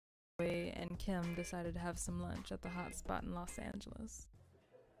Kim decided to have some lunch at the hot spot in Los Angeles.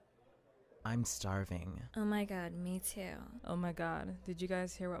 I'm starving. Oh my god, me too. Oh my god, did you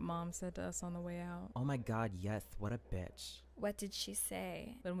guys hear what Mom said to us on the way out? Oh my god, yes, what a bitch. What did she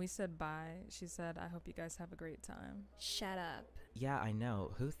say? When we said bye, she said, I hope you guys have a great time. Shut up. Yeah, I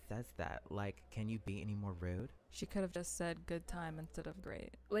know. Who says that? Like, can you be any more rude? She could have just said good time instead of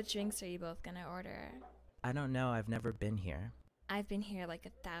great. What drinks are you both gonna order? I don't know, I've never been here. I've been here like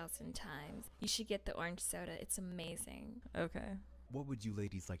 1,000 times. You should get the orange soda, it's amazing. Okay. What would you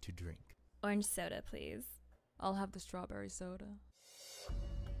ladies like to drink? Orange soda, please. I'll have the strawberry soda.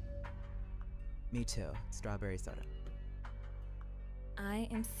 Me too. Strawberry soda. I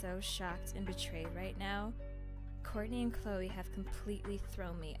am so shocked and betrayed right now. Courtney and Chloe have completely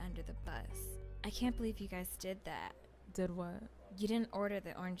thrown me under the bus. I can't believe you guys did that. Did what? You didn't order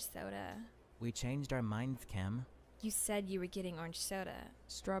the orange soda. We changed our minds, Kim. You said you were getting orange soda.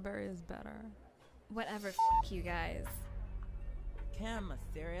 Strawberry is better. Whatever, you guys. Kim,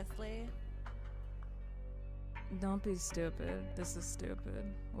 seriously? Don't be stupid. This is stupid.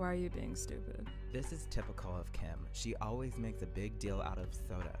 Why are you being stupid? This is typical of Kim. She always makes a big deal out of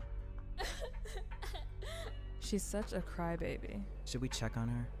soda. She's such a crybaby. Should we check on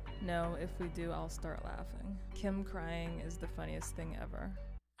her? No, if we do, I'll start laughing. Kim crying is the funniest thing ever.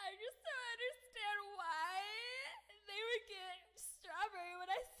 I just don't understand why they would get strawberry when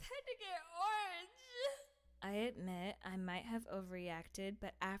I said to get orange. I admit I might have overreacted,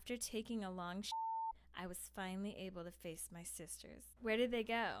 but after taking a long I was finally able to face my sisters. Where did they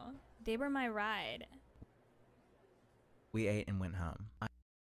go? They were my ride. We ate and went home.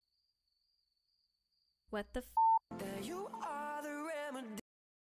 What the There you are.